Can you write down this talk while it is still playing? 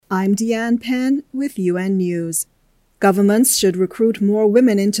I'm Deanne Penn with UN News. Governments should recruit more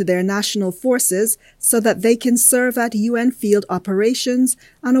women into their national forces so that they can serve at UN field operations,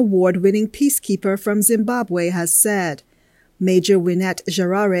 an award-winning peacekeeper from Zimbabwe has said. Major Winette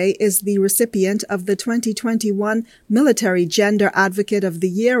Jarare is the recipient of the 2021 Military Gender Advocate of the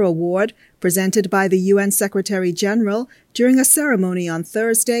Year Award presented by the UN Secretary-General during a ceremony on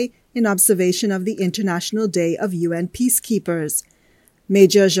Thursday in observation of the International Day of UN Peacekeepers.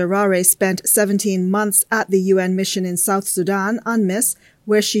 Major Jarare spent 17 months at the UN mission in South Sudan, UNMISS,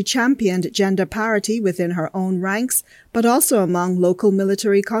 where she championed gender parity within her own ranks, but also among local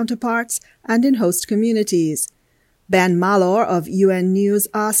military counterparts and in host communities. Ben Malor of UN News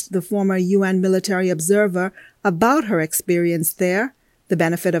asked the former UN military observer about her experience there, the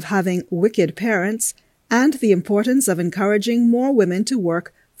benefit of having wicked parents, and the importance of encouraging more women to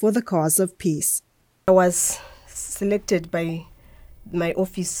work for the cause of peace. I was selected by my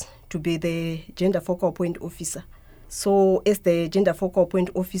office to be the gender focal point officer. So as the gender focal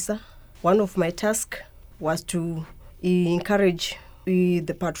point officer, one of my tasks was to encourage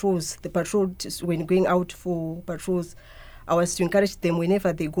the patrols when going out for patrols. I was to encourage them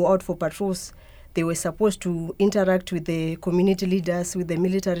whenever they go out for patrols. They were supposed to interact with the community leaders, with the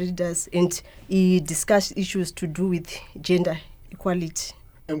military leaders, and discuss issues to do with gender equality.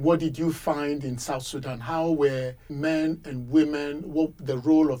 And what did you find in South Sudan? How were men and women, what the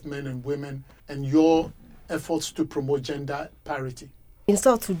role of men and women, and your efforts to promote gender parity? In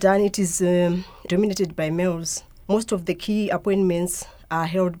South Sudan, it is dominated by males. Most of the key appointments are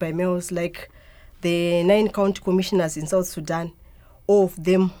held by males, like the 9 county commissioners in South Sudan. All of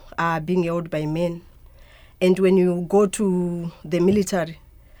them are being held by men. And when you go to the military,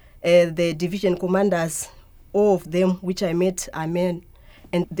 the division commanders, all of them which I met are men.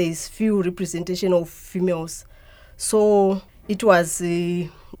 And there's few representation of females. So it was an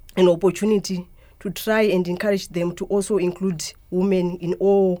opportunity to try and encourage them to also include women in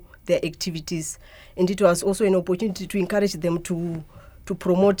all their activities. And it was also an opportunity to encourage them to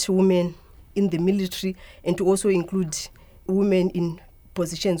promote women in the military and to also include women in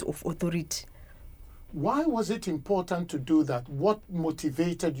positions of authority. Why was it important to do that? What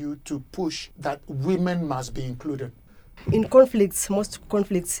motivated you to push that women must be included? In conflicts, most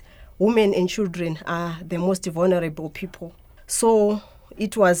conflicts, women and children are the most vulnerable people. So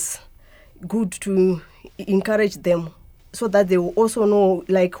it was good to encourage them so that they will also know,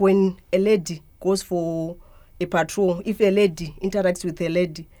 like when a lady goes for a patrol, if a lady interacts with a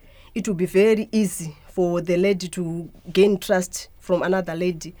lady, it will be very easy for the lady to gain trust from another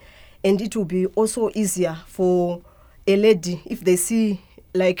lady. And it will be also easier for a lady if they see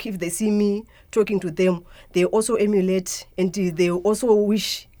me talking to them, they also emulate and they also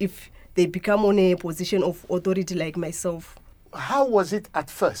wish if they become on a position of authority like myself. How was it at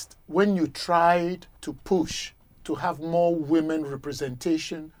first when you tried to push to have more women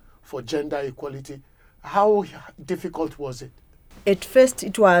representation for gender equality? How difficult was it? At first,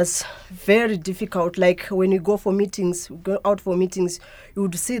 it was very difficult. Like when you go out for meetings, you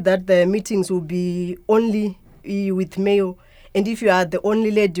would see that the meetings will be only with male. And if you are the only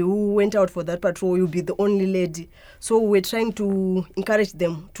lady who went out for that patrol, you'll be the only lady. So we're trying to encourage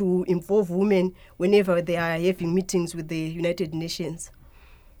them to involve women whenever they are having meetings with the United Nations.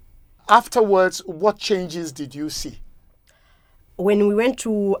 Afterwards, what changes did you see? When we went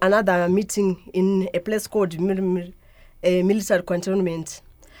to another meeting in a place called Military Cantonment,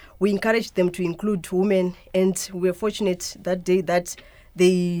 we encouraged them to include women, and we were fortunate that day that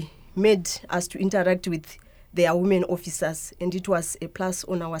they made us to interact with their women officers, and it was a plus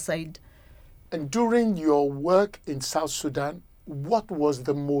on our side. And during your work in South Sudan, what was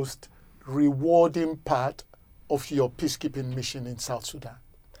the most rewarding part of your peacekeeping mission in South Sudan?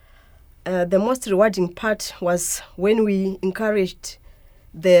 The most rewarding part was when we encouraged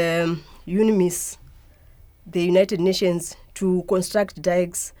the UNMISS, the United Nations, to construct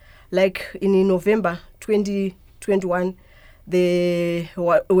dikes. Like in November 2021, there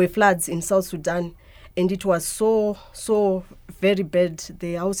were floods in South Sudan, and it was so very bad.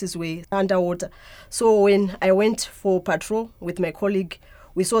 The houses were underwater. So when I went for patrol with my colleague,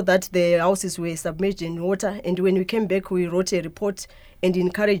 we saw that the houses were submerged in water. And when we came back, we wrote a report and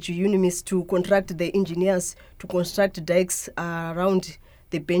encouraged UNMISS to contract the engineers to construct dikes around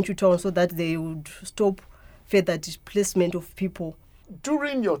the Bentiu town so that they would stop further displacement of people.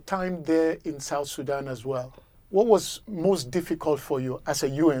 During your time there in South Sudan as well, what was most difficult for you as a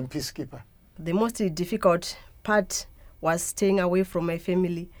UN peacekeeper? The most difficult part was staying away from my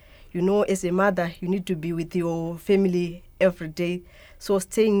family. You know, as a mother, you need to be with your family every day. So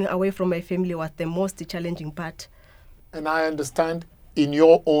staying away from my family was the most challenging part. And I understand in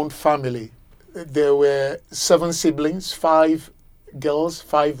your own family, there were 7 siblings, 5 girls,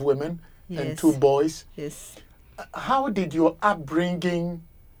 5 women, and 2 boys. Yes. How did your upbringing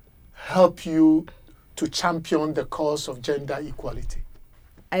help you to champion the cause of gender equality?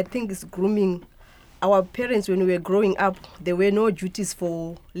 I think it's grooming. Our parents, when we were growing up, there were no duties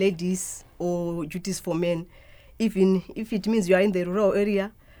for ladies or duties for men. Even if it means you are in the rural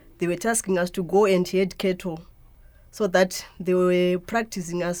area, they were tasking us to go and herd cattle, so that they were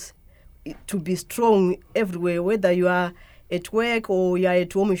practicing us to be strong everywhere. Whether you are at work or you are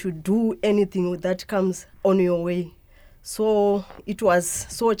at home, you should do anything that comes on your way. So it was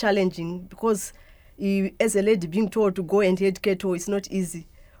so challenging, because as a lady being told to go and herd cattle, it's not easy.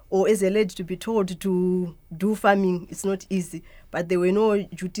 Or as a lady to be told to do farming, it's not easy. But there were no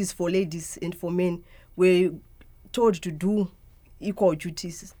duties for ladies and for men. We were told to do equal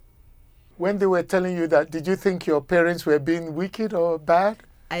duties. When they were telling you that, did you think your parents were being wicked or bad?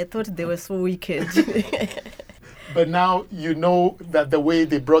 I thought they were so wicked. But now you know that the way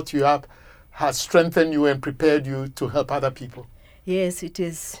they brought you up has strengthened you and prepared you to help other people. Yes, it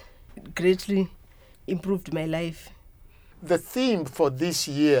has greatly improved my life. The theme for this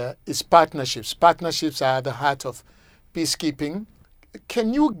year is partnerships. Partnerships are at the heart of peacekeeping.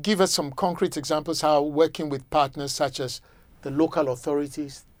 Can you give us some concrete examples how working with partners such as the local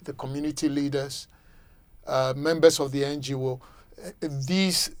authorities, the community leaders, members of the NGO,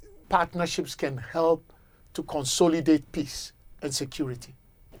 these partnerships can help to consolidate peace and security?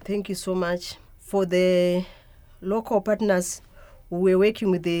 Thank you so much. For the local partners, we were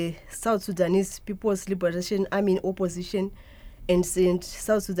working with the South Sudanese People's Liberation Army in opposition and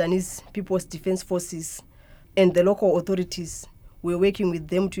South Sudanese People's Defense Forces and the local authorities. We're working with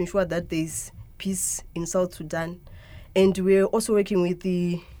them to ensure that there is peace in South Sudan. And we're also working with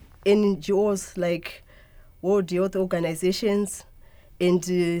the NGOs like World Health Organizations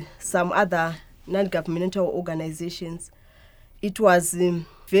and some other non-governmental organizations. It was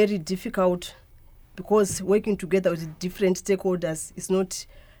very difficult, because working together with different stakeholders is not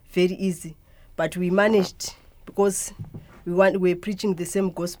very easy. But we managed, because we're preaching the same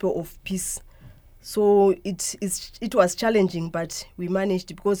gospel of peace. So it was challenging, but we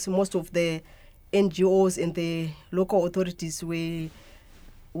managed, because most of the NGOs and the local authorities were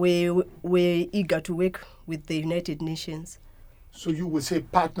eager to work with the United Nations. So you would say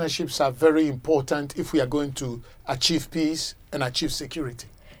partnerships are very important if we are going to achieve peace and achieve security?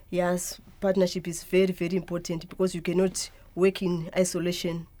 Yes, partnership is very, very important, because you cannot work in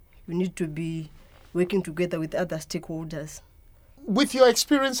isolation. You need to be working together with other stakeholders. With your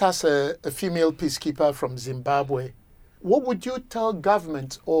experience as a female peacekeeper from Zimbabwe, what would you tell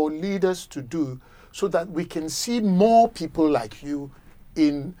government or leaders to do so that we can see more people like you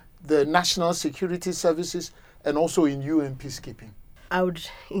in the national security services and also in UN peacekeeping? I would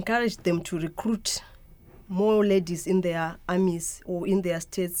encourage them to recruit more ladies in their armies or in their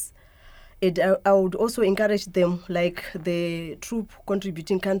states. And I would also encourage them, like the troop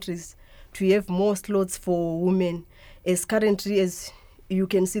contributing countries, to have more slots for women. As currently, as you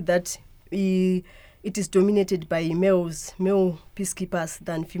can see, that it is dominated by male peacekeepers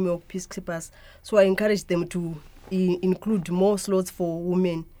than female peacekeepers. So I encourage them to include more slots for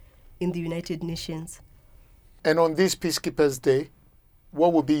women in the United Nations. And on this Peacekeepers Day,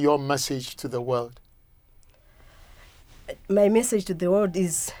 what would be your message to the world? My message to the world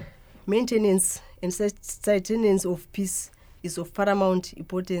is maintenance and sustenance of peace is of paramount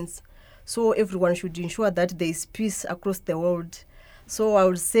importance. So everyone should ensure that there is peace across the world. So I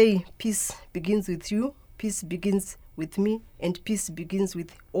would say peace begins with you, peace begins with me, and peace begins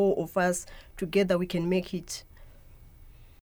with all of us. Together we can make it.